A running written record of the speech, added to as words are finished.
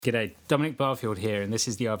G'day, Dominic Barfield here, and this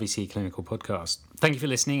is the RVC Clinical Podcast. Thank you for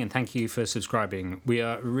listening and thank you for subscribing. We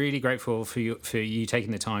are really grateful for you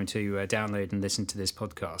taking the time to download and listen to this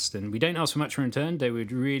podcast. And we don't ask for much in return, though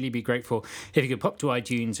we'd really be grateful if you could pop to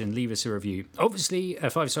iTunes and leave us a review. Obviously, a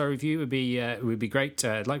 5-star review would be great,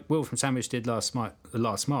 like Will from Sandwich did last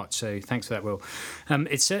March. So thanks for that, Will.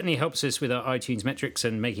 It certainly helps us with our iTunes metrics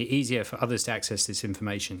and make it easier for others to access this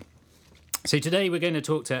information. So today we're going to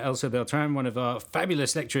talk to Elsa Beltran, one of our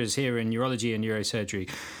fabulous lecturers here in neurology and neurosurgery,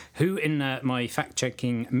 who in my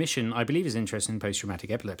fact-checking mission, I believe is interested in post-traumatic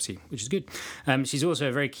epilepsy, which is good. She's also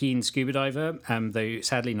a very keen scuba diver, though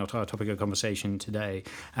sadly not our topic of conversation today,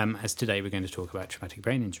 as today we're going to talk about traumatic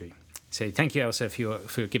brain injury. So thank you, Elsa,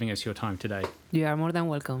 for giving us your time today. You are more than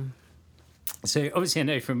welcome. So obviously I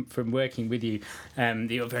know from working with you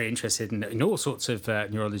that you're very interested in all sorts of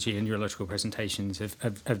neurology and neurological presentations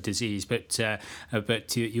of disease, but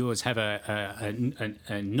you always have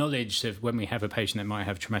a knowledge of when we have a patient that might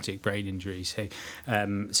have traumatic brain injury. So I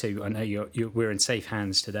know we're in safe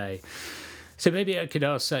hands today. So maybe I could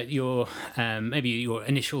ask your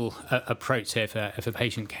initial approach. So if a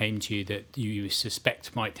patient came to you that you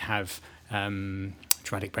suspect might have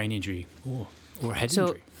traumatic brain injury or head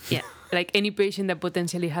injury. Yeah, like any patient that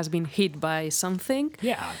potentially has been hit by something.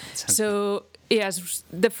 Yeah. So yes,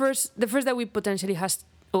 the first that we potentially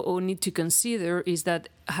need to consider is that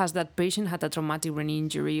has that patient had a traumatic brain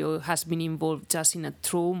injury or has been involved just in a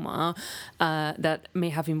trauma that may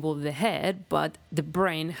have involved the head, but the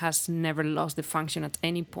brain has never lost the function at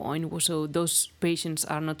any point. So those patients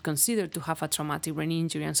are not considered to have a traumatic brain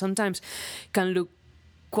injury, and sometimes can look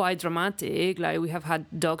quite dramatic. Like we have had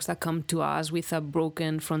dogs that come to us with a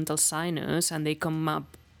broken frontal sinus, and they come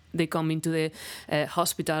into the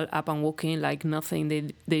hospital up and walking like nothing.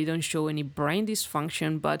 They don't show any brain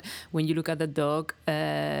dysfunction, but when you look at the dog,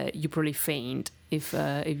 you probably faint if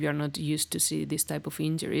you are not used to see this type of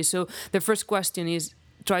injury. So the first question is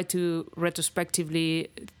try to retrospectively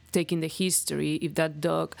taking the history if that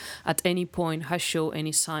dog at any point has shown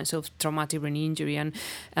any signs of traumatic brain injury, and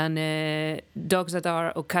dogs that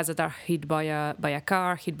are or cats that are hit by a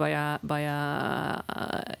car, hit by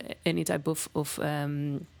any type of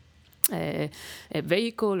a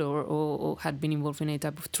vehicle or had been involved in any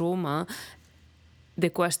type of trauma. The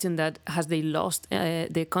question that has they lost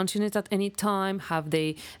their consciousness at any time? Have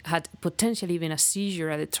they had potentially even a seizure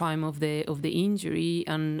at the time of the injury?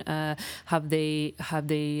 And have they,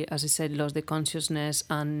 as I said, lost the consciousness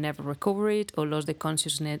and never recover it, or lost the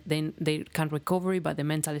consciousness then they can recover it, but the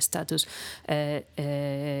mental status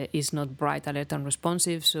is not bright, alert, and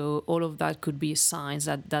responsive? So all of that could be signs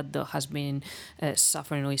that dog has been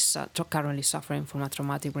suffering or is currently suffering from a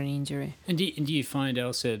traumatic brain injury. And do you find,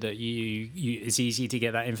 Elsa, that it's easy to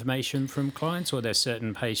get that information from clients, or there's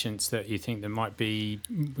certain patients that you think that we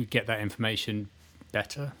get that information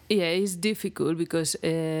better? Yeah, it's difficult because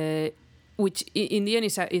which in the end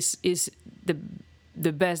is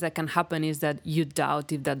the best that can happen is that you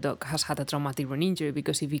doubt if that dog has had a traumatic brain injury,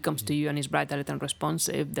 because if he comes to you and is bright, alert, and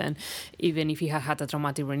responsive, then even if he had a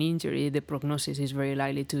traumatic brain injury, the prognosis is very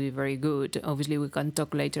likely to be very good. Obviously, we can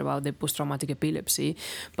talk later about the post-traumatic epilepsy,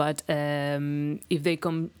 but if they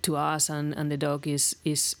come to us and the dog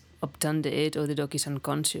is obtunded or the dog is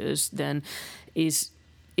unconscious, then is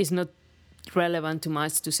not relevant too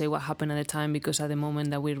much to say what happened at the time, because at the moment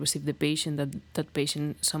that we receive the patient, that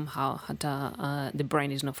patient somehow had the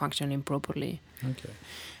brain is not functioning properly. Okay.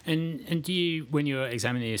 And do you, when you're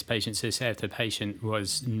examining this patient, so say if the patient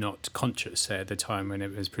was not conscious at the time when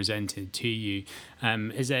it was presented to you,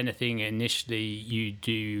 is there anything initially you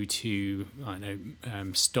do to,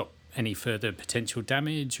 stop any further potential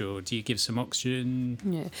damage, or do you give some oxygen?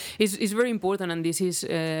 Yeah, it's very important, and this is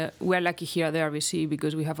we're lucky here at the RVC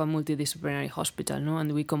because we have a multidisciplinary hospital, no,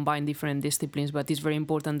 and we combine different disciplines. But it's very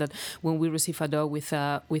important that when we receive a dog with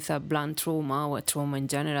a blunt trauma or a trauma in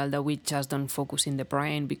general, that we just don't focus in the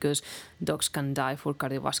brain, because dogs can die for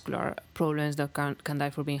cardiovascular problems, that can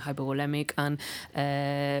die for being hypovolemic, and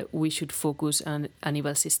we should focus on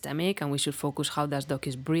animal systemic, and we should focus how that dog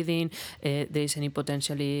is breathing. There is any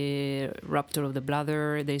potentially rupture of the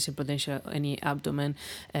bladder, there is a potential any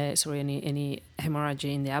hemorrhage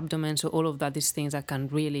in the abdomen. So all of that is things that can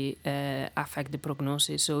really affect the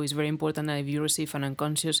prognosis. So it's very important that if you receive an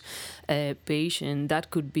unconscious patient,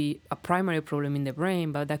 that could be a primary problem in the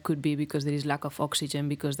brain, but that could be because there is lack of oxygen,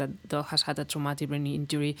 because that dog has had a traumatic brain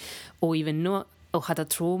injury, or even not, or had a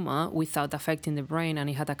trauma without affecting the brain, and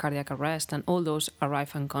he had a cardiac arrest, and all those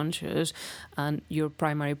arrive unconscious, and your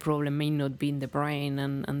primary problem may not be in the brain,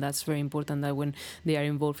 and that's very important that when they are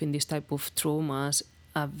involved in this type of traumas,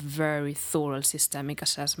 a very thorough systemic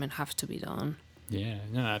assessment has to be done. Yeah,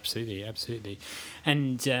 no, absolutely.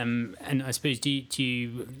 And I suppose do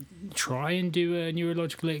you try and do a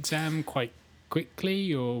neurological exam quite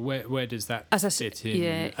quickly, or where does that fit in?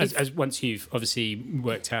 Yeah, as once you've obviously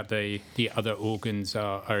worked out the other organs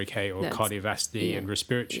are okay, or cardiovascular and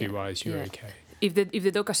respiratory wise, you're okay. If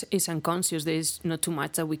the dog is unconscious, there is not too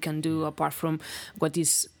much that we can do apart from what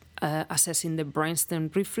is assessing the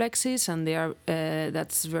brainstem reflexes, and they are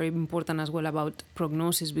that's very important as well about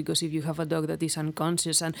prognosis, because if you have a dog that is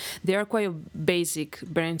unconscious, and they are quite basic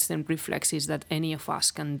brainstem reflexes that any of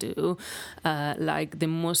us can do, like the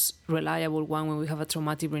most reliable one when we have a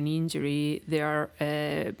traumatic brain injury, they are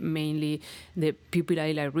mainly the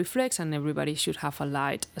pupillar reflex, and everybody should have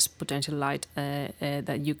a potential light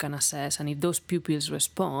that you can assess, and if those pupils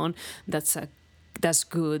respond, that's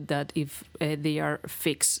good. That if they are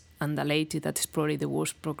fixed and dilated, that is probably the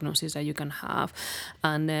worst prognosis that you can have.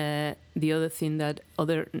 And the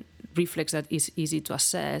other reflex that is easy to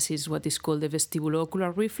assess is what is called the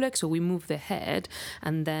vestibulocular reflex. So we move the head,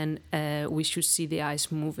 and then we should see the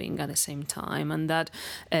eyes moving at the same time, and that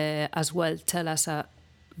as well tell us a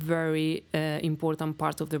very important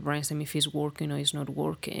part of the brainstem if it's working or is not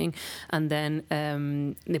working. And then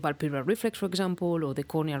the palpebral reflex, for example, or the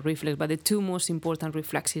corneal reflex. But the two most important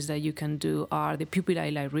reflexes that you can do are the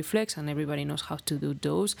pupillar reflex, and everybody knows how to do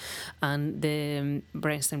those, and the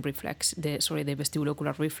brainstem reflex, the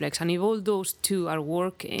vestibulocular reflex. And if all those two are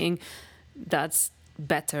working, that's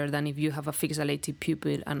better than if you have a fixed dilated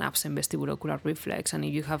pupil and absent vestibulocular reflex. And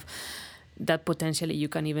if you have that, potentially you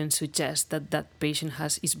can even suggest that patient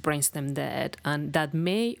has his brainstem dead, and that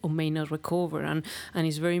may or may not recover. And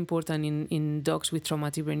it's very important in dogs with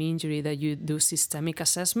traumatic brain injury that you do systemic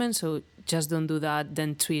assessment. So just don't do that,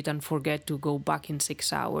 then treat and forget to go back in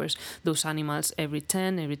 6 hours. Those animals every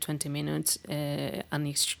 20 minutes, and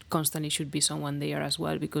it constantly should be someone there as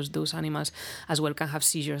well, because those animals as well can have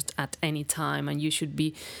seizures at any time, and you should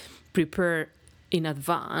be prepared in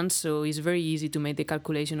advance. So it's very easy to make the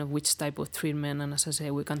calculation of which type of treatment, and as I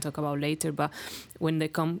say, we can talk about later. But when the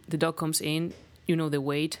dog comes in, you know the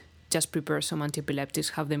weight, just prepare some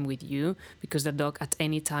antiepileptics, have them with you, because the dog at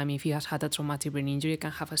any time, if he has had a traumatic brain injury,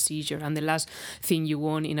 can have a seizure. And the last thing you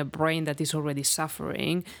want in a brain that is already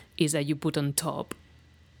suffering is that you put on top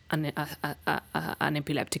an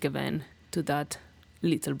epileptic event to that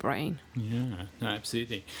little brain. Yeah, no,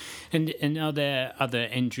 absolutely. And are there other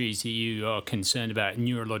injuries that you are concerned about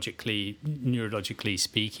neurologically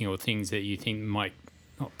speaking, or things that you think might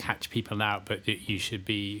not catch people out, but that you should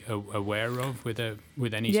be aware of with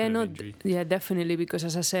any sort of injury? Yeah, definitely, because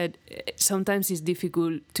as I said, sometimes it's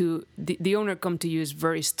difficult to... The owner come to you is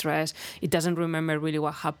very stressed. It doesn't remember really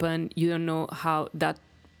what happened. You don't know how that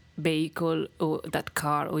vehicle or that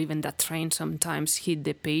car or even that train sometimes hit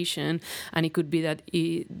the patient, and it could be that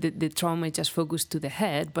the trauma is just focused to the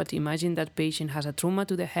head. But imagine that patient has a trauma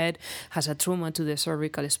to the head, has a trauma to the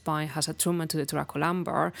cervical spine, has a trauma to the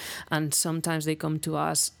thoracolumbar, and sometimes they come to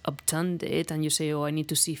us obtunded, and you say, I need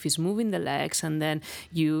to see if he's moving the legs, and then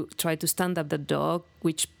you try to stand up the dog,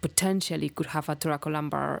 which potentially could have a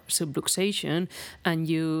thoracolumbar subluxation, and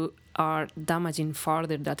you are damaging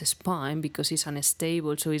further that spine because it's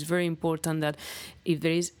unstable. So it's very important that if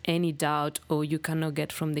there is any doubt, or you cannot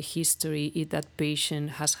get from the history if that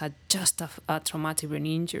patient has had just a traumatic brain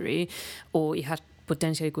injury, or it has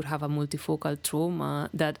potentially could have a multifocal trauma,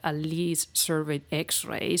 that at least survey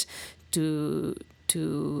X-rays to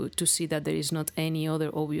see that there is not any other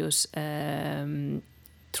obvious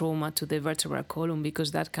trauma to the vertebral column,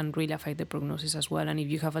 because that can really affect the prognosis as well. And if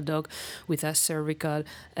you have a dog with a cervical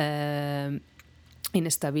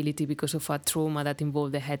instability because of a trauma that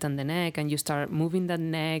involved the head and the neck, and you start moving that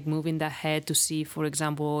neck, moving that head to see, for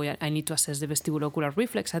example, I need to assess the vestibulocular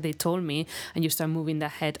reflex that they told me, and you start moving the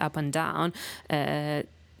head up and down,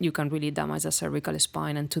 you can really damage the cervical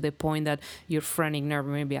spine, and to the point that your phrenic nerve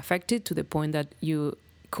may be affected, to the point that you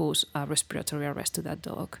cause a respiratory arrest to that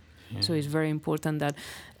dog. Yeah. So it's very important that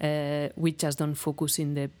we just don't focus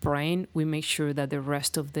in the brain. We make sure that the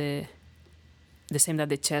rest of the same that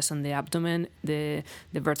the chest and the abdomen, the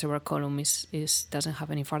vertebral column is doesn't have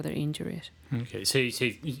any further injuries. Okay, so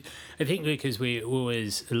I think, because we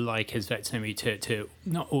always like as veterinary to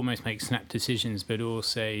not almost make snap decisions, but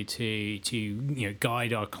also to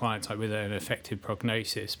guide our clients with an effective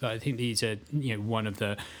prognosis. But I think these are one of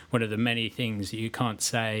the many things that you can't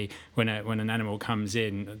say when an animal comes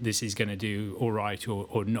in, this is going to do all right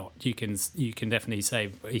or not. You can definitely say,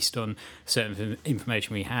 based on certain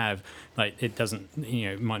information we have, like it doesn't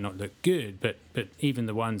it might not look good, but even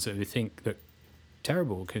the ones that we think look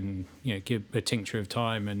terrible can give a tincture of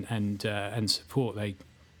time and support, they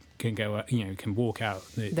go, can walk out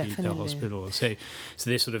the hospital. So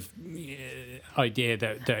this sort of idea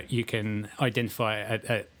that you can identify at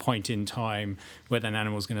a point in time whether an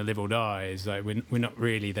animal's going to live or die is like we're not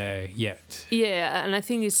really there yet. Yeah, and I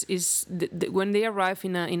think is when they arrive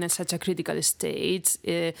in such a critical state,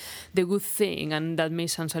 the good thing, and that may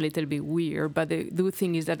sound a little bit weird, but the good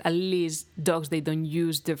thing is that at least dogs, they don't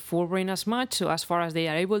use their forebrain as much. So as far as they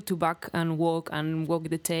are able to back and walk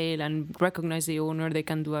the tail and recognize the owner, they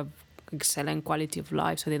can do a excellent quality of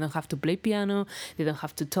life, so they don't have to play piano, they don't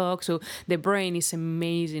have to talk. So the brain is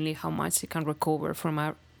amazingly how much it can recover from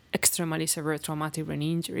a extremely severe traumatic brain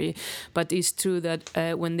injury. But it's true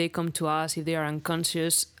that when they come to us, if they are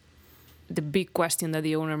unconscious, the big question that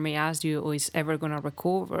the owner may ask you, is ever going to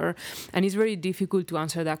recover? And it's very difficult to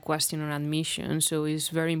answer that question on admission. So it's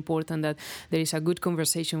very important that there is a good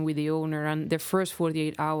conversation with the owner, and the first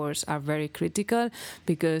 48 hours are very critical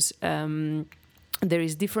because there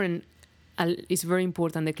is different. It's very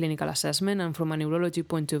important, the clinical assessment, and from a neurology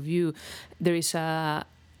point of view, there is a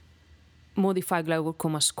modified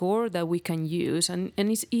glaucoma score that we can use, and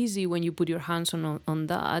it's easy when you put your hands on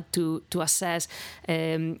that to assess.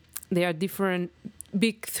 There are different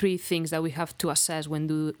big three things that we have to assess when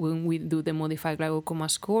we do the modified glaucoma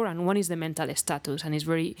score, and one is the mental status, and it's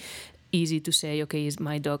very easy to say, okay, is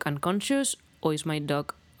my dog unconscious, or is my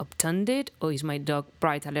dog obtunded, or is my dog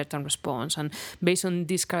bright, alert, and response? And based on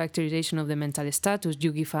this characterization of the mental status,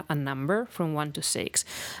 you give a number from 1 to 6.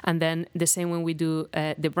 And then the same when we do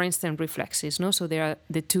the brainstem reflexes. No? So there are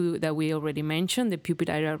the two that we already mentioned, the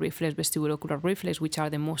pupillary reflex, vestibulocular reflex, which are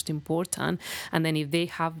the most important. And then if they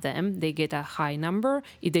have them, they get a high number.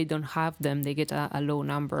 If they don't have them, they get a low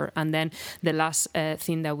number. And then the last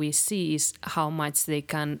thing that we see is how much they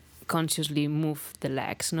can consciously move the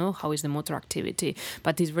legs, no? How is the motor activity?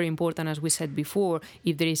 But it's very important, as we said before,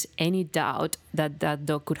 if there is any doubt that that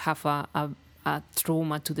dog could have a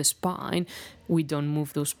trauma to the spine, we don't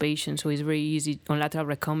move those patients. So it's very easy. On lateral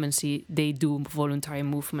recumbency, they do voluntary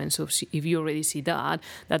movement. So if you already see that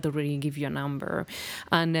already gives you a number.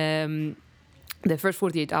 And the first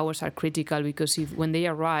 48 hours are critical because when they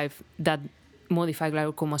arrive, that modified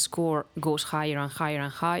glaucoma score goes higher and higher and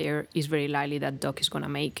higher, it's very likely that dog is going to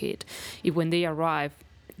make it. If when they arrive,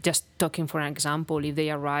 just talking for an example, if they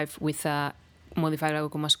arrive with a modified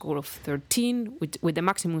glaucoma score of 13, with the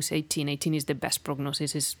maximum is 18 is the best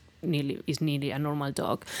prognosis, is nearly a normal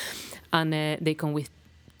dog, and they come with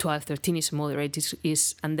 12, 13 is moderate,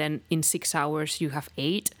 and then in 6 hours you have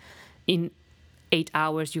 8, in 8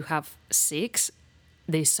 hours you have 6,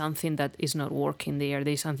 there's something that is not working there.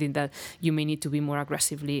 There's something that you may need to be more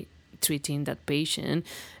aggressively treating that patient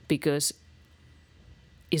because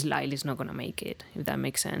it's likely it's not going to make it, if that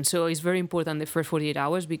makes sense. So it's very important the first 48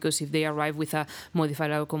 hours because if they arrive with a modified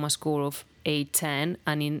glaucoma score of 8, 10,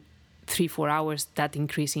 and in 3-4 hours that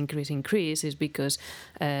increase is because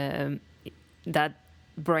that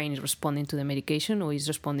brain is responding to the medication or is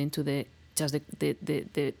responding to the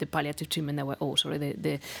palliative treatment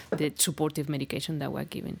that the supportive medication that we're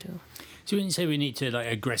giving to. So when you say we need to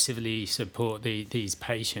aggressively support these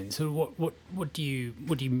patients, so what do you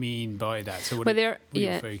mean by that? So what are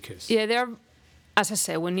your focus? Yeah, there are, as I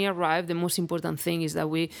said, when they arrive, the most important thing is that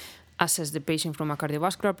we assess the patient from a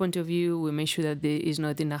cardiovascular point of view. We make sure that it is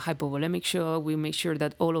not in a hypovolemic shock. We make sure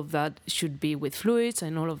that all of that should be with fluids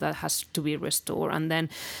and all of that has to be restored. And then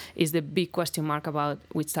is the big question mark about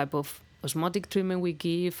which type of osmotic treatment we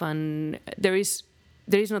give, and there is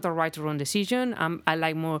not a right or wrong decision. I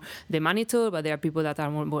like more the mannitol, but there are people that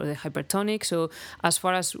are more the hypertonic. So as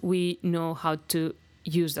far as we know how to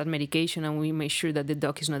use that medication, and we make sure that the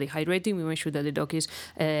dog is not dehydrating, we make sure that the dog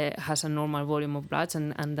has a normal volume of blood,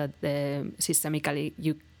 and that systemically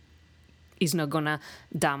is not gonna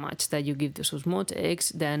damage that you give those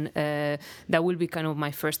osmotics, then that will be kind of my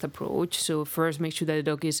first approach. So first, make sure that the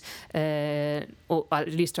dog is, or at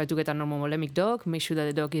least try to get a normovolemic dog. Make sure that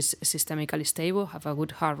the dog is systemically stable, have a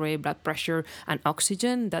good heart rate, blood pressure, and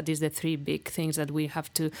oxygen. That is the 3 big things that we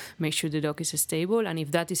have to make sure the dog is stable. And if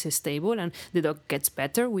that is stable and the dog gets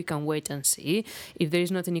better, we can wait and see. If there is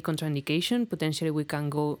not any contraindication, potentially we can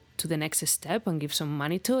go to the next step and give some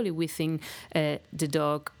mannitol if we think the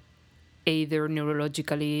dog either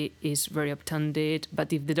neurologically is very obtunded,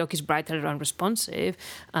 but if the dog is bright and unresponsive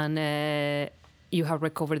and you have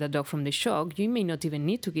recovered the dog from the shock, you may not even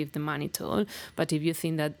need to give the mannitol. But if you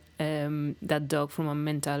think that that dog from the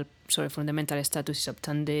mental status is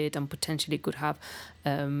obtunded and potentially could have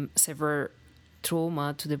severe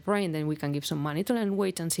trauma to the brain, then we can give some mannitol and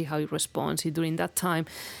wait and see how it responds. During that time,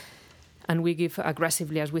 And we give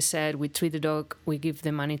aggressively, as we said, we treat the dog, we give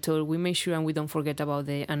the mannitol, we make sure and we don't forget about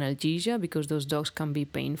the analgesia, because those dogs can be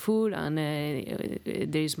painful, and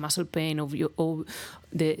there is muscle pain,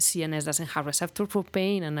 the CNS doesn't have receptor for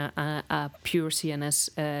pain, and a pure CNS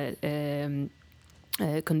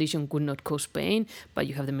condition could not cause pain, but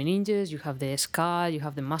you have the meninges, you have the skull, you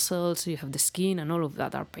have the muscles, you have the skin, and all of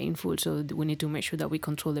that are painful. So we need to make sure that we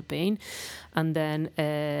control the pain, and then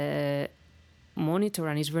monitor,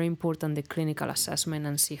 and it's very important, the clinical assessment,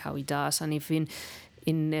 and see how it does. And if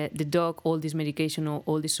in the dog all this medication or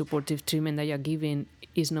all this supportive treatment that you're giving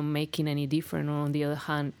is not making any difference, or on the other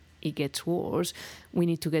hand it gets worse, we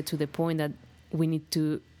need to get to the point that we need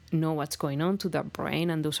to know what's going on to that brain,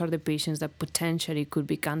 and those are the patients that potentially could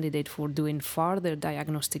be candidate for doing further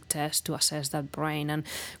diagnostic tests to assess that brain. And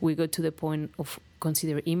we go to the point of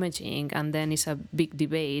consider imaging, and then it's a big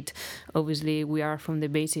debate. Obviously we are from the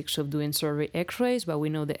basics of doing survey x-rays, but we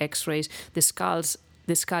know the x-rays, the skull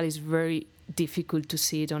is very difficult to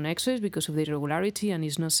see it on x-rays because of the irregularity, and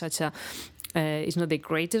it's not such a it's not the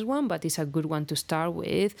greatest one, but it's a good one to start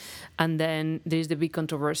with. And then there's the big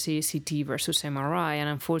controversy, CT versus MRI, and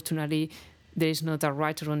unfortunately there is not a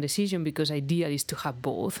right or wrong decision, because ideal is to have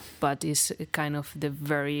both, but it's kind of the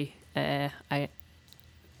very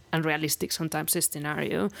unrealistic sometimes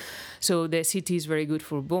scenario. So the CT is very good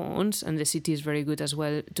for bones, and the CT is very good as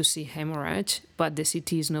well to see hemorrhage, but the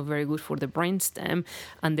CT is not very good for the brainstem,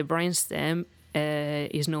 and the brainstem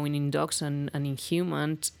is known in dogs and in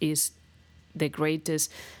humans is the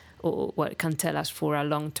greatest, or what can tell us for a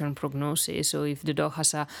long-term prognosis. So if the dog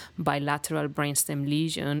has a bilateral brainstem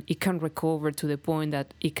lesion, it can recover to the point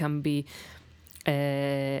that it can be,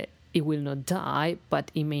 it will not die,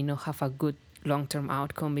 but it may not have a good long-term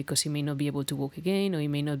outcome, because he may not be able to walk again, or he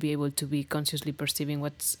may not be able to be consciously perceiving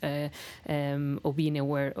what's or being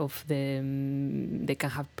aware of they can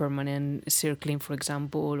have permanent circling, for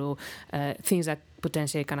example, or things that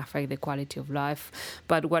potentially can affect the quality of life.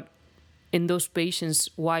 But what in those patients,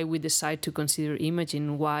 why we decide to consider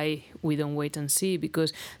imaging, why we don't wait and see,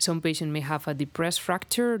 because some patient may have a depressed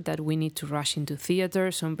fracture that we need to rush into theater.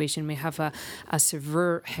 Some patient may have a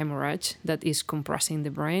severe hemorrhage that is compressing the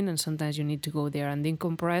brain, and sometimes you need to go there and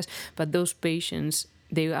decompress. But those patients,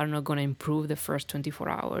 they are not going to improve the first 24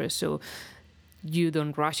 hours. So you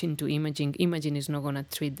don't rush into imaging. Imaging is not going to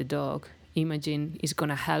treat the dog. Imaging is going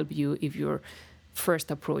to help you if your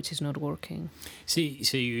first approach is not working. See,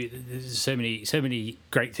 there's so many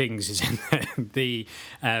great things is in the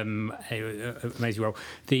amazing role.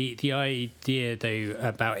 The idea though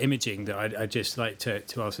about imaging that I'd just like to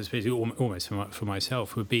ask, I suppose, almost for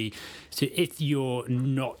myself, would be, so if you're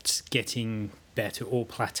not getting better or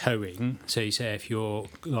plateauing, so you say if your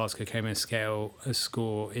Glasgow Coma scale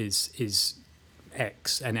score is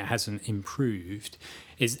X and it hasn't improved,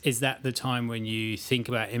 is that the time when you think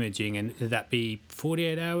about imaging? And would that be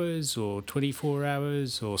 48 hours or 24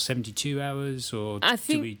 hours or 72 hours, or I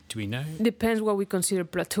think do we know? Depends what we consider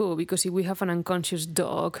plateau, because if we have an unconscious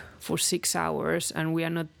dog for 6 hours and we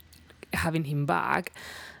are not having him back,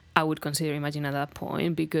 I would consider imaging at that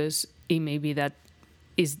point, because it may be that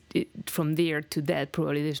from there to that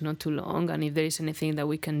probably there's not too long, and if there is anything that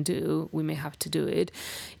we can do, we may have to do it.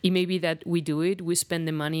 It may be that we do it, we spend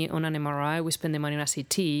the money on an MRI, we spend the money on a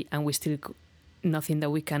CT, and we still nothing that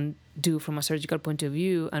we can do from a surgical point of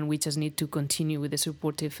view, and we just need to continue with the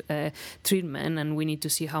supportive treatment, and we need to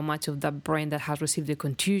see how much of that brain that has received the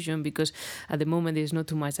contusion, because at the moment there's not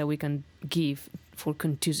too much that we can give for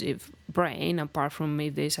contusive brain, apart from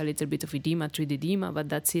maybe there's a little bit of edema, treat edema, but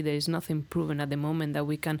that's it. There is nothing proven at the moment that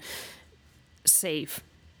we can save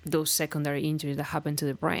those secondary injuries that happen to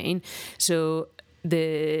the brain. So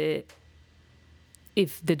if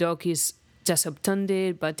the dog is just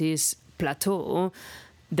obtunded but is plateau,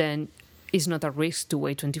 then it's not a risk to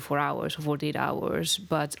wait 24 hours or 48 hours.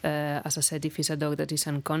 But as I said, if it's a dog that is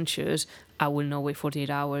unconscious, I will not wait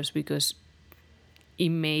 48 hours, because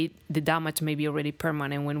the damage may be already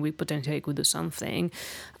permanent when we potentially could do something.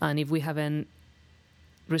 And if we haven't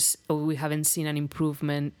seen an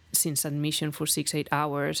improvement since admission for 6-8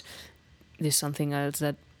 hours, there's something else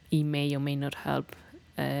that it may or may not help,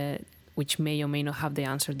 which may or may not have the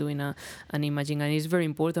answer doing an imaging. And it's very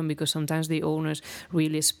important, because sometimes the owners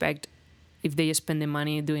really expect if they spend the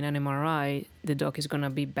money doing an MRI, the dog is going to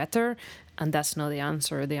be better, and that's not the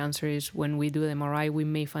answer. The answer is when we do the MRI, we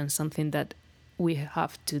may find something that we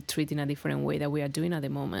have to treat in a different way that we are doing at the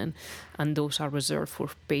moment, and those are reserved for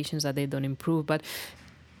patients that they don't improve. But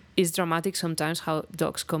it's dramatic sometimes how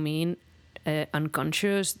dogs come in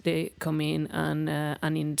unconscious. They come in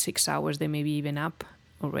and in 6 hours they may be even up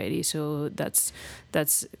already. So that's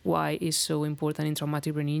why it's so important in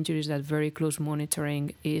traumatic brain injuries that very close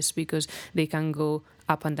monitoring is, because they can go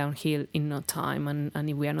up and downhill in no time, and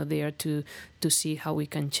if we are not there to see how we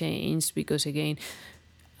can change, because again,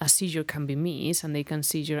 a seizure can be missed and they can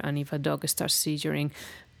seizure, and if a dog starts seizuring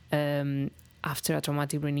after a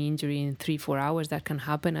traumatic brain injury in 3-4 hours, that can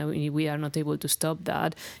happen. And if we are not able to stop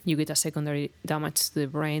that, you get a secondary damage to the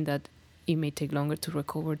brain that it may take longer to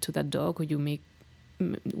recover to that dog, or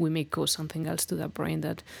we may cause something else to that brain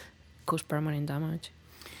that cause permanent damage.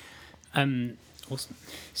 Awesome.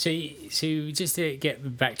 So just to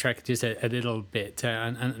backtrack just a little bit,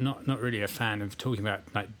 and not really a fan of talking about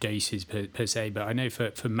like doses per se, but I know for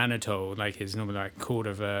mannitol, like it's normally like quarter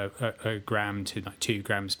of a gram to like 2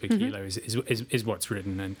 grams per kilo is what's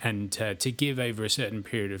written, and to give over a certain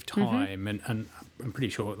period of time, and I'm pretty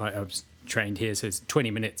sure, like I was trained here, so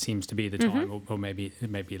 20 minutes seems to be the time, or maybe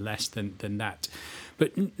less than that.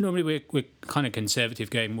 But normally we're kind of conservative,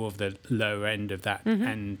 going more of the lower end of that,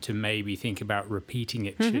 and to maybe think about repeating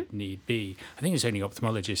it should need be. I think it's only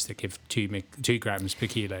ophthalmologists that give 2 grams per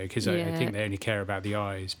kilo, because I think they only care about the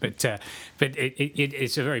eyes. But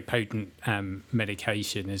it's a very potent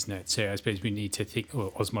medication, isn't it? So I suppose we need to think,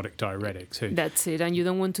 or osmotic diuretic. So that's it, and you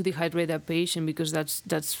don't want to dehydrate that patient, because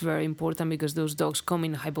that's very important, because those dogs come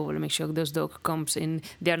in hypovolemic shock. Those dogs comes in,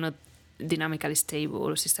 they are not dynamically stable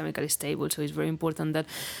or systemically stable, so it's very important that,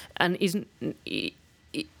 and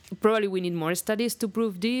probably we need more studies to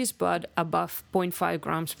prove this, but above 0.5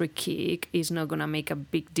 grams per kg is not going to make a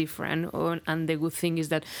big difference. And the good thing is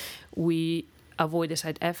that we avoid the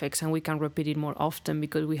side effects, and we can repeat it more often,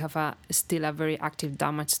 because we have still a very active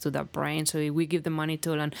damage to the brain. So if we give the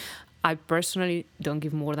mannitol, and I personally don't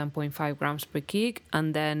give more than 0.5 grams per kg,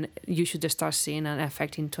 and then you should start seeing an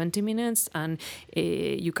effect in 20 minutes, and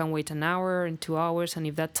you can wait an hour and 2 hours, and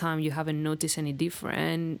if that time you haven't noticed any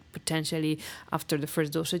different, potentially after the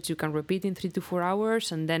first dosage you can repeat in 3 to 4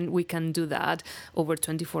 hours, and then we can do that over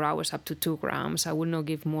 24 hours up to 2 grams. I will not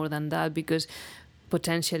give more than that, because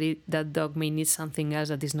potentially that dog may need something else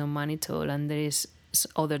that is not mannitol, and there is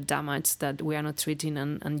other damage that we are not treating,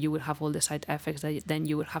 and you will have all the side effects that then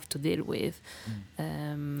you will have to deal with.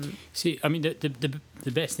 See, I mean,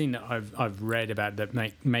 the best thing that I've read about that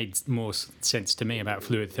made more sense to me about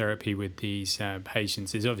fluid therapy with these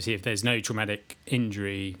patients is, obviously, if there's no traumatic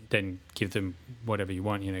injury, then give them whatever you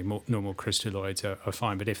want. More normal crystalloids are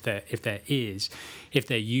fine. But if they're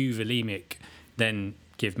euvolemic, then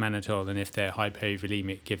give mannitol, and if they're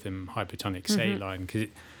hypovolemic, give them hypertonic saline, because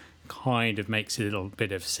it kind of makes a little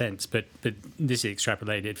bit of sense, but this is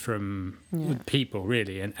extrapolated from people,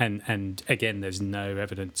 really, and again, there's no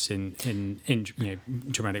evidence in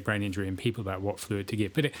traumatic brain injury in people about what fluid to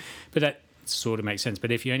give, but that sort of makes sense.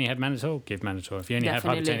 But if you only have mannitol, give mannitol. If you only have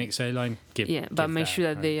hypertonic saline, give but make that,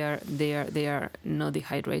 sure that they are not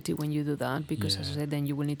dehydrated when you do that, because as I said, then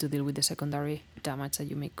you will need to deal with the secondary damage that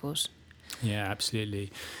you may cause. Yeah,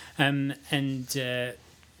 absolutely.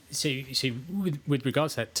 So with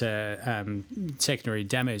regards to that secondary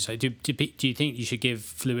damage, do you think you should give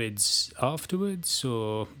fluids afterwards,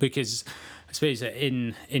 or because I suppose that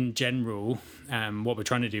in general, what we're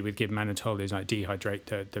trying to do with give mannitol is like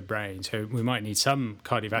dehydrate the brain. So we might need some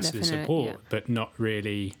cardiovascular support, but not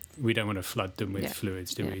really. We don't want to flood them with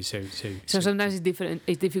fluids, do we? So sometimes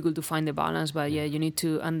it's difficult to find the balance, but you need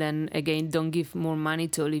to. And then again, don't give more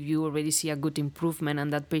mannitol if you already see a good improvement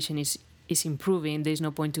and that patient is improving. There's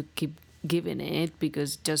no point to keep giving it,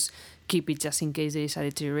 because just keep it just in case there is a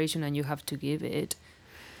deterioration and you have to give it.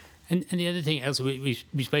 And the other thing else we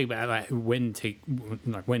spoke about, like when to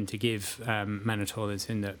give mannitol is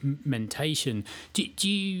in the mentation. Do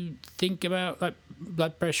you think about like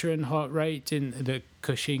blood pressure and heart rate in the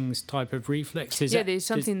Cushing's type of reflex? There's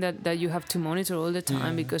something that you have to monitor all the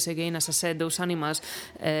time, because again, as I said, those animals,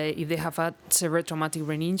 if they have a severe traumatic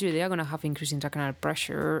brain injury, they are going to have increased intracranial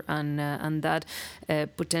pressure, and that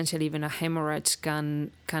potentially even a hemorrhage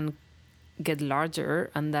can get larger,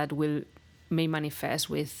 and that may manifest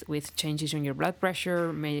with changes in your blood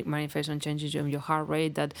pressure, may manifest on changes in your heart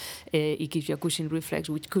rate, that it gives you a Cushing reflex,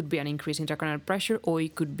 which could be an increase in intracranial pressure, or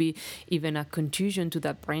it could be even a contusion to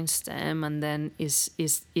that brainstem, and then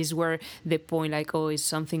is where the point, like, is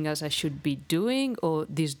something else I should be doing, or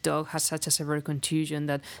this dog has such a severe contusion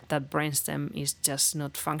that brainstem is just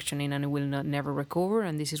not functioning and it will never recover,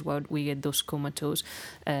 and this is what we get those comatose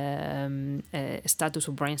status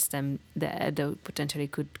of brainstem that potentially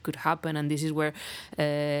could happen. And this is where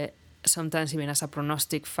sometimes, even as a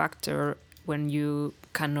prognostic factor, when you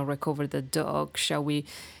cannot recover the dog, shall we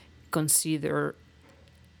consider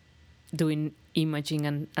doing imaging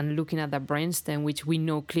and looking at the brainstem, which we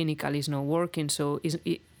know clinically is not working. So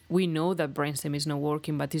we know that brainstem is not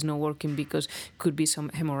working, but it's not working because could be some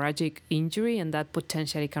hemorrhagic injury and that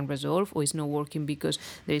potentially can resolve, or it's not working because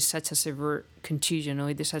there is such a severe contusion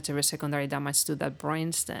or there's such a secondary damage to that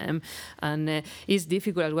brainstem. And it's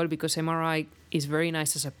difficult as well because MRI is very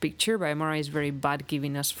nice as a picture, but MRI is very bad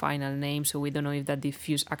giving us final names, so we don't know if that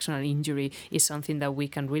diffuse axonal injury is something that we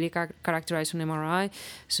can really characterize on MRI.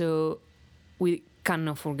 So we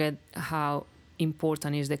cannot forget how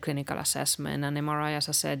important is the clinical assessment, and MRI, as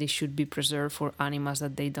I said, it should be preserved for animals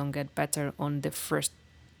that they don't get better on the first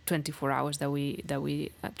 24 hours that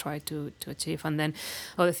we try to achieve. And then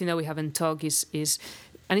other thing that we haven't talked is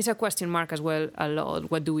and it's a question mark as well a lot,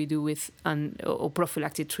 what do we do with or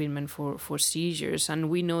prophylactic treatment for seizures? And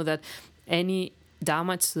we know that any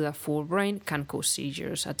damage to the forebrain can cause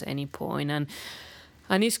seizures at any point. And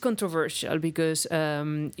it's controversial because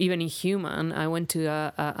even in human, I went to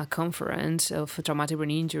a conference of traumatic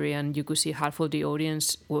brain injury, and you could see half of the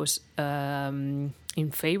audience was in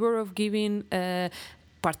favor of giving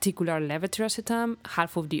particular levetiracetam.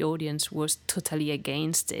 Half of the audience was totally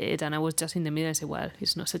against it, and I was just in the middle and said, well,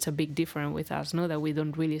 it's not such a big difference with us, no, that we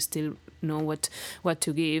don't really still know what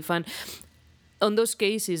to give. And on those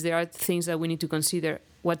cases, there are things that we need to consider.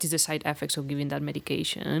 What is the side effects of giving that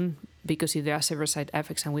medication? Because if there are several side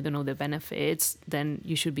effects and we don't know the benefits, then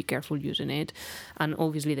you should be careful using it. And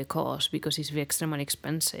obviously the cost, because it's extremely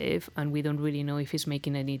expensive and we don't really know if it's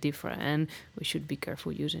making any difference, we should be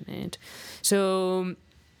careful using it. So,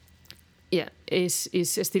 yeah, it's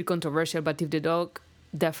still controversial, but if the dog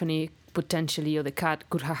definitely, potentially, or the cat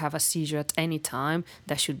could have a seizure at any time,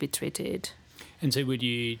 that should be treated. And so would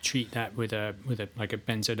you treat that with a like a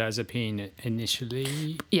benzodiazepine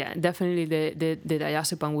initially? Yeah, definitely the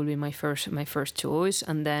diazepam will be my first choice,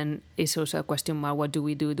 and then it's also a question mark, what do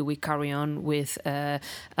we do? Do we carry on with like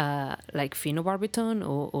phenobarbital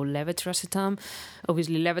or levetiracetam?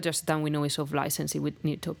 Obviously levetiracetam we know is off license, we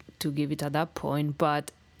need to give it at that point, but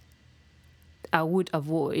I would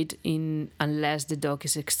avoid, unless the dog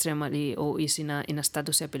is extremely or is in a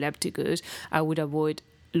status epilepticus, I would avoid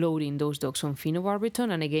loading those dogs on phenobarbital.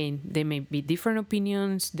 And again, there may be different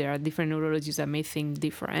opinions. There are different neurologists that may think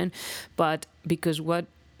different, but because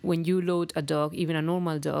when you load a dog, even a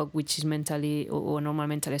normal dog, which is mentally or a normal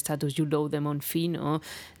mental status, you load them on pheno,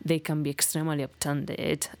 they can be extremely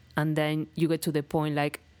obtunded, and then you get to the point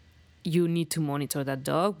like you need to monitor that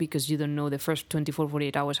dog because you don't know, the first 24,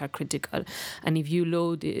 48 hours are critical. And if you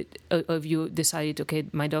load it, if you decided, okay,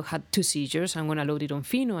 my dog had 2 seizures, I'm going to load it on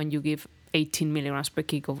pheno, and you give 18 milligrams per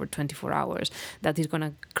kg over 24 hours, that is going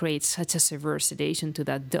to create such a severe sedation to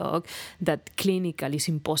that dog that clinically is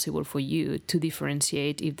impossible for you to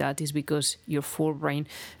differentiate if that is because your forebrain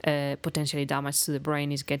potentially damage to the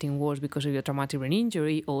brain is getting worse because of your traumatic brain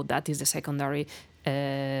injury, or that is the secondary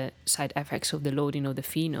side effects of the loading of the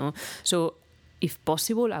pheno. So if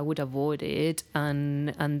possible, I would avoid it,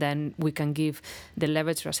 and then we can give the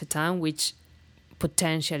levetiracetam, which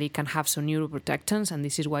potentially can have some neuroprotectants, and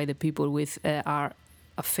this is why the people with are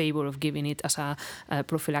a favor of giving it as a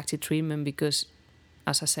prophylactic treatment, because,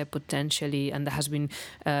 as I said, potentially, and that has been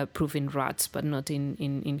proven in rats, but not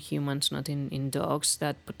in humans, not in dogs,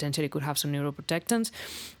 that potentially could have some neuroprotectants.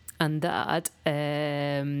 And that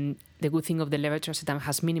the good thing of the levetiracetam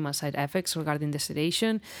has minimal side effects regarding the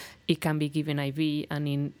sedation. It can be given IV, and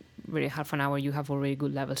in very half an hour you have already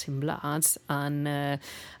good levels in bloods, and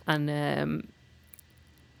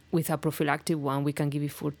with a prophylactic one, we can give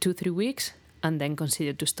it for 2-3 weeks and then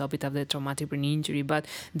consider to stop it after traumatic brain injury. But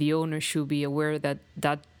the owner should be aware that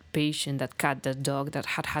that patient, that cat, that dog that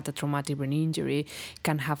had a traumatic brain injury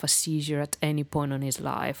can have a seizure at any point in his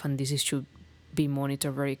life, and this should be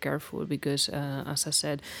monitored very careful because, as I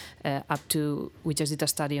said, we just did a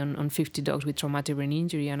study on 50 dogs with traumatic brain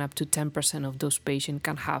injury, and up to 10% of those patients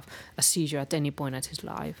can have a seizure at any point in his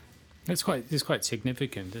life. It's quite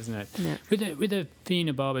significant, isn't it? Yeah. With a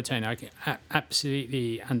phenobarbital, I can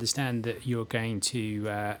absolutely understand that you're going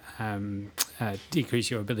to decrease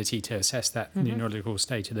your ability to assess that neurological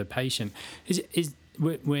state of the patient. Is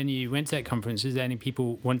when you went to that conference, is there any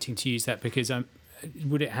people wanting to use that because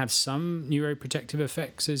would it have some neuroprotective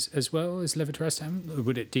effects as well as levetiracetam? Or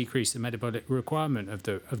would it decrease the metabolic requirement of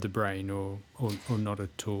the brain, or not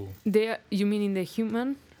at all? You mean in the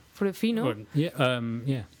human for the pheno?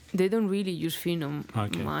 Yeah. they don't really use Pheno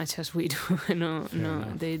much as we do. No,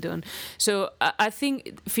 they don't. So I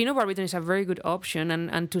think phenobarbital is a very good option,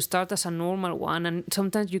 and to start as a normal one, and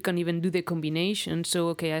sometimes you can even do the combination. So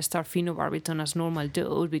okay, I start phenobarbital as normal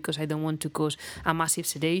dose because I don't want to cause a massive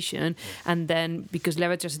sedation, and then because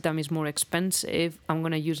levetiracetam is more expensive, I'm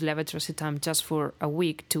gonna use levetiracetam just for a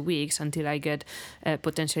week, 2 weeks until I get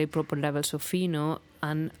potentially proper levels of Pheno,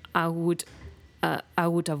 and I would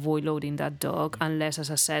avoid loading that dog unless, as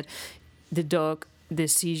I said, the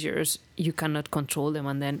seizures, you cannot control them,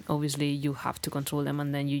 and then obviously you have to control them,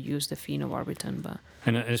 and then you use the phenobarbital.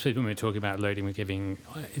 And especially when we're talking about loading, we're giving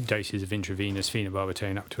doses of intravenous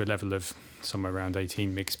phenobarbital up to a level of somewhere around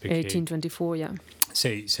 18 mg per kg. 18-24, yeah.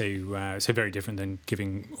 So very different than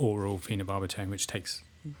giving oral phenobarbital, which takes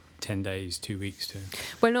 10 days, 2 weeks to...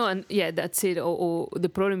 Well, no, and yeah, that's it. Or the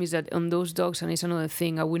problem is that on those dogs, and it's another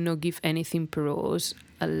thing, I would not give anything per dose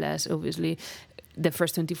unless, obviously, the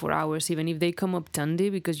first 24 hours, even if they come up tandy,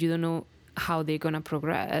 because you don't know how they're going to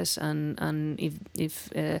progress, and if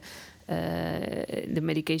the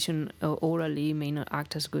medication orally may not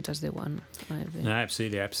act as good as the one. No,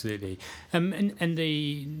 absolutely. And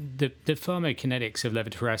the pharmacokinetics of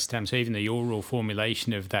levetiracetam, so even the oral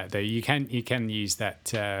formulation of that, though, you can use that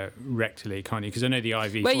rectally, can't you? Because I know the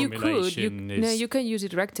IV formulation you can use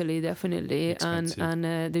it rectally, definitely. Expensive. And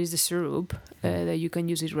there is the syrup that you can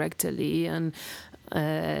use it rectally. And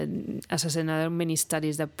as I said, there are many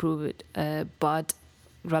studies that prove it. But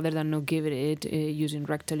rather than not giving it, using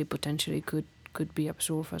rectally potentially could be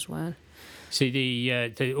absorbed as well. See,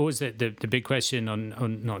 the big question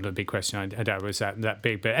on not the big question, I doubt it was that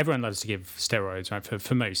big, but everyone loves to give steroids, right?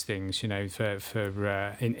 For most things, for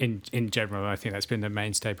in general, I think that's been the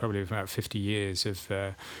mainstay probably for about 50 years of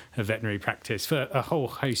veterinary practice for a whole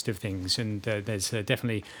host of things, and there's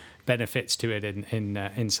definitely benefits to it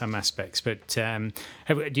in some aspects. But do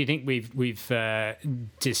you think we've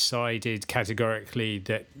decided categorically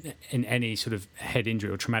that in any sort of head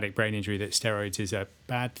injury or traumatic brain injury that steroids is a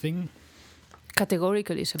bad thing?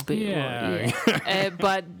 Categorically, it's a big word,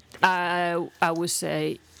 but I would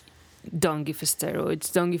say don't give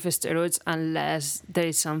steroids. Don't give steroids unless there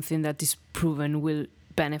is something that is proven will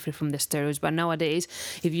benefit from the steroids. But nowadays,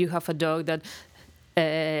 if you have a dog that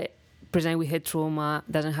present with head trauma,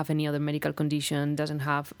 doesn't have any other medical condition, doesn't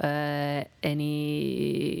have or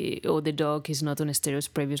the dog is not on steroids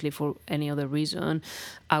previously for any other reason,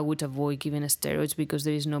 I would avoid giving steroids because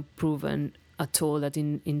there is no proven at all that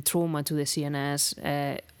in trauma to the CNS,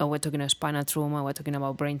 we're talking about spinal trauma, we're talking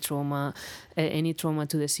about brain trauma, any trauma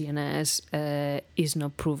to the CNS is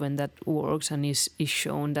not proven that works and is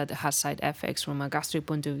shown that it has side effects from a gastric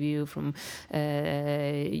point of view, from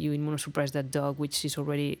you immunosuppress that dog, which is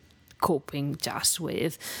already coping just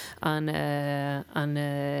with, and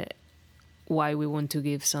why we want to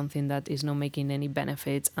give something that is not making any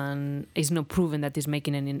benefits and is not proven that is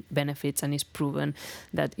making any benefits and is proven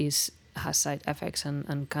that has side effects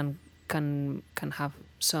and can have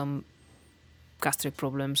some gastric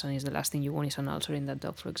problems, and is the last thing you want is an ulcer in that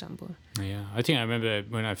dog, for example. Yeah, I think I remember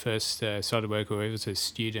when I first started working, I was a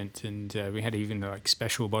student, and we had even like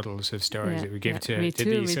special bottles of steroids that we give to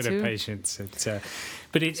these sort of patients.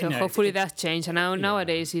 But it, hopefully that changed, and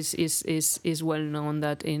nowadays is well known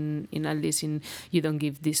that in at least you don't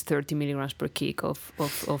give this 30 milligrams per kg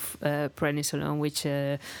of prednisolone, which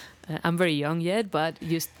I'm very young yet, but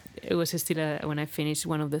it was still when I finished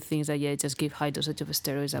one of the things that just give high dosage of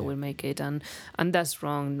steroids that will make it, and that's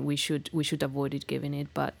wrong. We should avoid it giving it.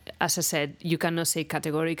 But as I said, you cannot say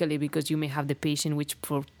categorically because you may have the patient which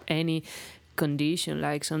for any condition,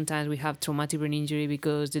 like sometimes we have traumatic brain injury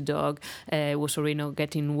because the dog was already not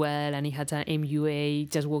getting well and he had an MUA,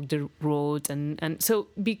 just walked the road, and so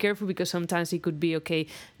be careful because sometimes it could be okay,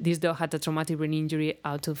 this dog had a traumatic brain injury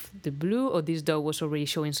out of the blue, or this dog was already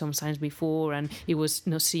showing some signs before and it was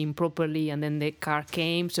not seen properly and then the car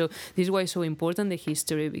came. So this is why it's so important, the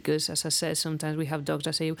history, because as I said, sometimes we have dogs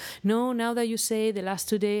that say, no, now that you say the last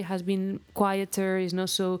 2 days has been quieter, is not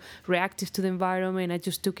so reactive to the environment, I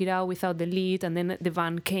just took it out without the lead and then the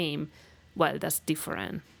van came. Well, that's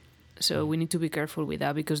different. So we need to be careful with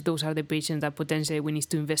that because those are the patients that potentially we need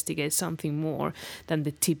to investigate something more than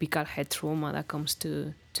the typical head trauma that comes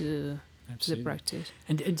to the practice.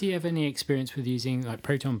 And do you have any experience with using like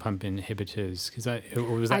proton pump inhibitors?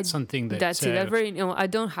 Or was that something that... That's it. That's very... No, I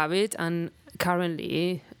don't have it. And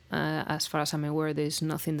currently, as far as I'm aware, there's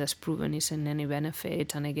nothing that's proven is in any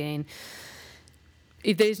benefit. And again...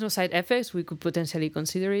 if there is no side effects, we could potentially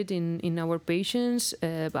consider it in our patients,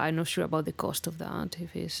 but I'm not sure about the cost of that.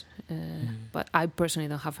 But I personally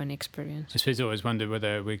don't have any experience. I suppose I always wonder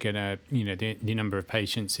whether we're going to, the number of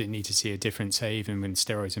patients that need to see a difference, say, even when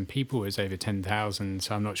steroids in people is over 10,000.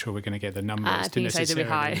 So I'm not sure we're going to get the numbers to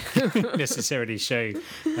necessarily show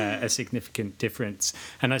a significant difference.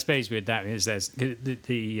 And I suppose with that is there's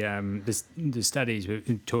the studies we're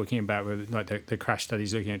talking about, like the crash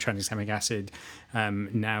studies looking at tranexamic acid.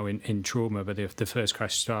 Now in trauma, but the first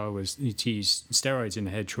crash trial was to use steroids in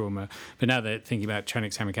head trauma. But now they're thinking about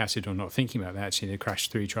tranexamic acid, or not thinking about that. Actually, the crash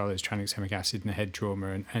 3 trial is tranexamic acid in head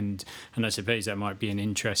trauma, and I suppose that might be an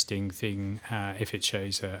interesting thing if it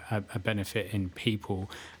shows a benefit in people.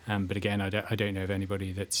 But again, I don't know of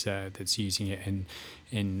anybody that's using it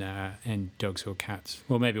in dogs or cats.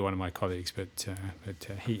 Well, maybe one of my colleagues, but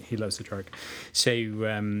he loves the drug. So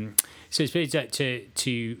I suppose that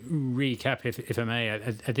to recap, if I may,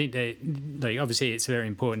 I think that obviously it's very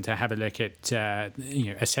important to have a look at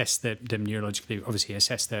assess them neurologically. Obviously,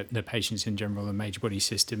 assess the patients in general, the major body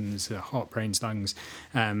systems, the heart, brains, lungs,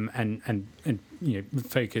 and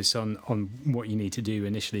focus on what you need to do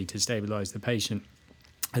initially to stabilise the patient.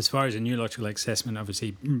 As far as a neurological assessment,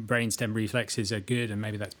 obviously brainstem reflexes are good, and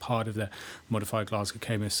maybe that's part of the modified Glasgow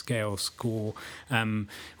Coma Scale score,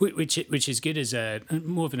 which is good as a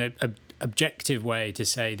more of an objective way to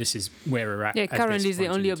say this is where we're at. Yeah, currently is the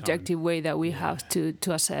only objective way that we have to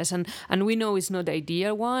assess, and we know it's not the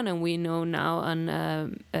ideal one, and we know now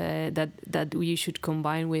that we should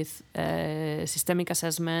combine with systemic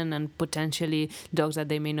assessment, and potentially dogs that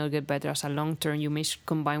they may not get better as a long term. You may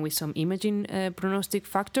combine with some imaging prognostic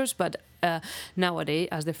factors, but nowadays,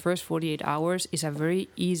 as the first 48 hours is a very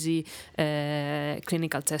easy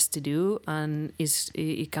clinical test to do, and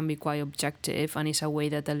it can be quite objective, and it's a way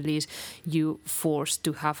that at least you forced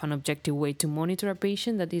to have an objective way to monitor a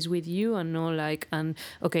patient that is with you, and know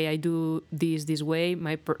okay, I do this way,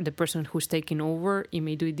 the person who's taking over, it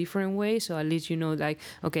may do it different way, so at least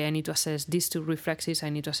okay, I need to assess these 2 reflexes, I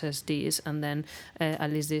need to assess this, and then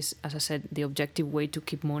at least this, as I said, the objective way to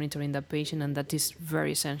keep monitoring the patient, and that is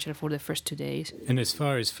very essential for the first 2 days. And as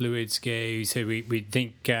far as fluids go, so we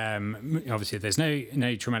think obviously if there's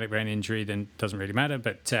no traumatic brain injury, then it doesn't really matter.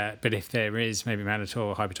 But if there is maybe mannitol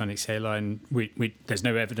or hypertonic saline, there's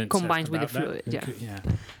no evidence combined with the fluid.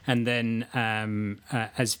 And then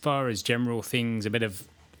as far as general things, a bit of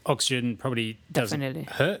oxygen probably doesn't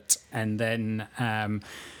hurt. And then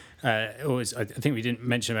always, I think we didn't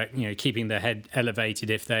mention about keeping the head elevated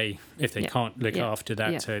if they can't look after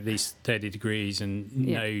that, so at least 30 degrees, and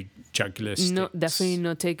no jugular sticks. No, definitely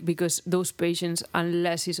not take, because those patients,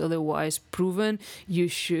 unless it's otherwise proven, you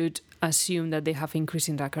should assume that they have increased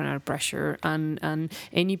intracranial pressure, and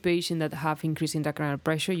any patient that have increased intracranial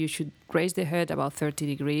pressure, you should raise the head about 30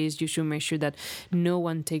 degrees. You should make sure that no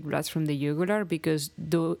one take blood from the jugular, because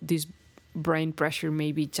this brain pressure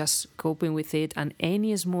may be just coping with it, and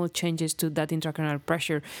any small changes to that intracranial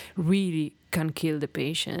pressure really can kill the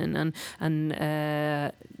patient, and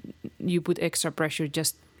you put extra pressure,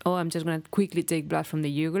 I'm just going to quickly take blood from the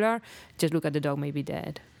jugular, just look at the dog, may be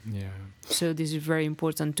dead. Yeah. So this is very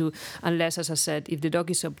important too, unless, as I said, if the dog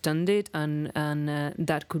is obtunded, and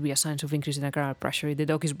that could be a sign of increased intracranial pressure. If the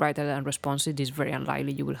dog is bright and responsive, it's very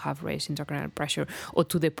unlikely you will have raised intracranial pressure, or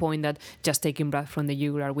to the point that just taking blood from the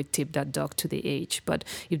jugular would tip that dog to the edge. But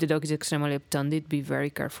if the dog is extremely obtunded, be very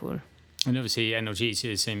careful. And obviously,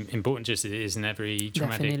 analgesia is important, just as it is in every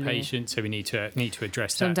traumatic patient. So we need to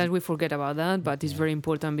address that. Sometimes we forget about that, but it's very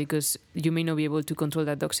important, because you may not be able to control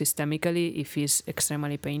that dog systemically if it's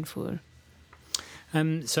extremely painful.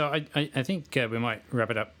 So I think we might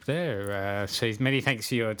wrap it up there. So many thanks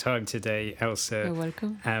for your time today, Elsa. You're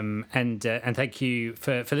welcome. And thank you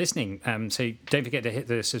for listening. So don't forget to hit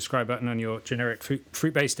the subscribe button on your generic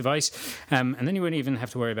fruit-based device, and then you won't even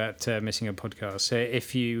have to worry about missing a podcast. So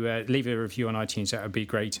if you leave a review on iTunes, that would be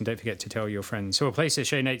great, and don't forget to tell your friends. So we'll place the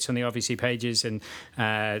show notes on the RVC pages, and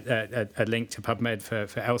a link to PubMed for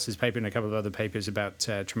Elsa's paper and a couple of other papers about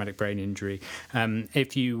traumatic brain injury.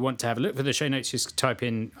 If you want to have a look for the show notes, just type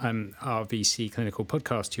in RVC Clinical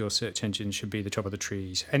Podcast to your search engine, should be the top of the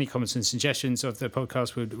trees. Any comments and suggestions of the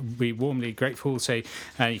podcast would be warmly grateful. So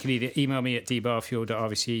you can either email me at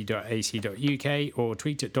dbarfield@rvc.ac.uk or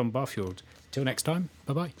tweet at Don Barfield. Till next time,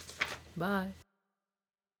 bye-bye. Bye.